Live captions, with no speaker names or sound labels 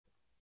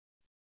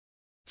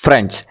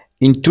Friends,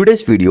 in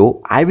today's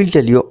video, I will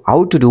tell you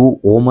how to do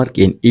homework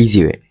in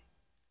easy way.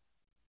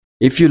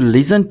 If you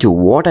listen to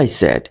what I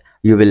said,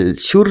 you will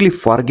surely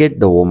forget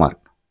the homework.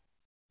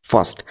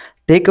 First,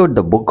 take out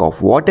the book of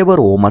whatever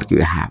homework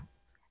you have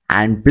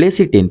and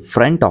place it in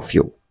front of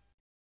you.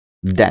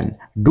 Then,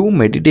 do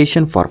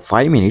meditation for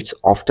 5 minutes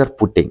after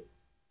putting.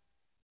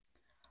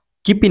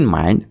 Keep in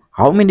mind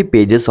how many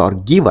pages are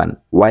given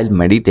while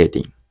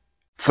meditating.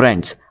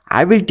 Friends,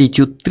 I will teach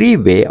you 3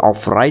 ways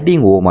of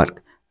writing homework.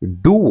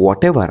 Do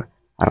whatever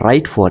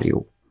right for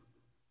you.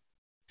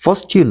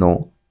 First, you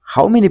know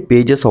how many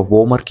pages of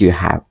homework you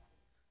have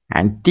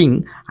and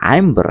think I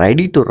am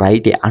ready to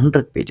write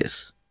 100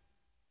 pages.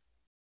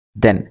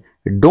 Then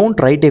don't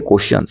write a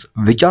questions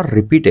which are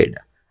repeated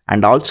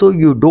and also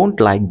you don't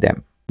like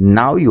them.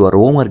 Now your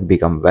homework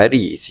become very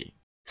easy.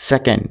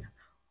 Second,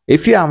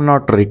 if you have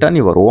not written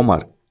your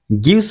homework,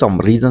 give some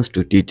reasons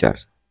to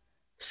teachers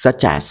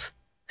such as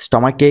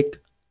stomachache,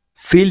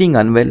 feeling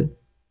unwell,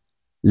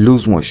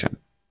 loose motion.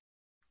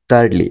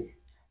 Thirdly,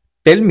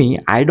 tell me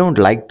I don't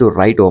like to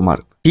write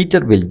homework.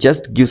 Teacher will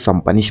just give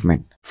some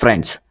punishment.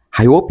 Friends,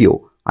 I hope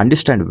you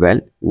understand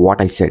well what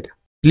I said.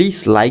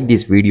 Please like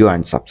this video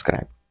and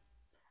subscribe.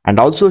 And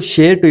also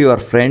share to your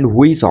friend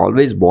who is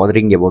always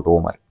bothering about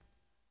homework.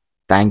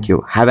 Thank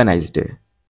you. Have a nice day.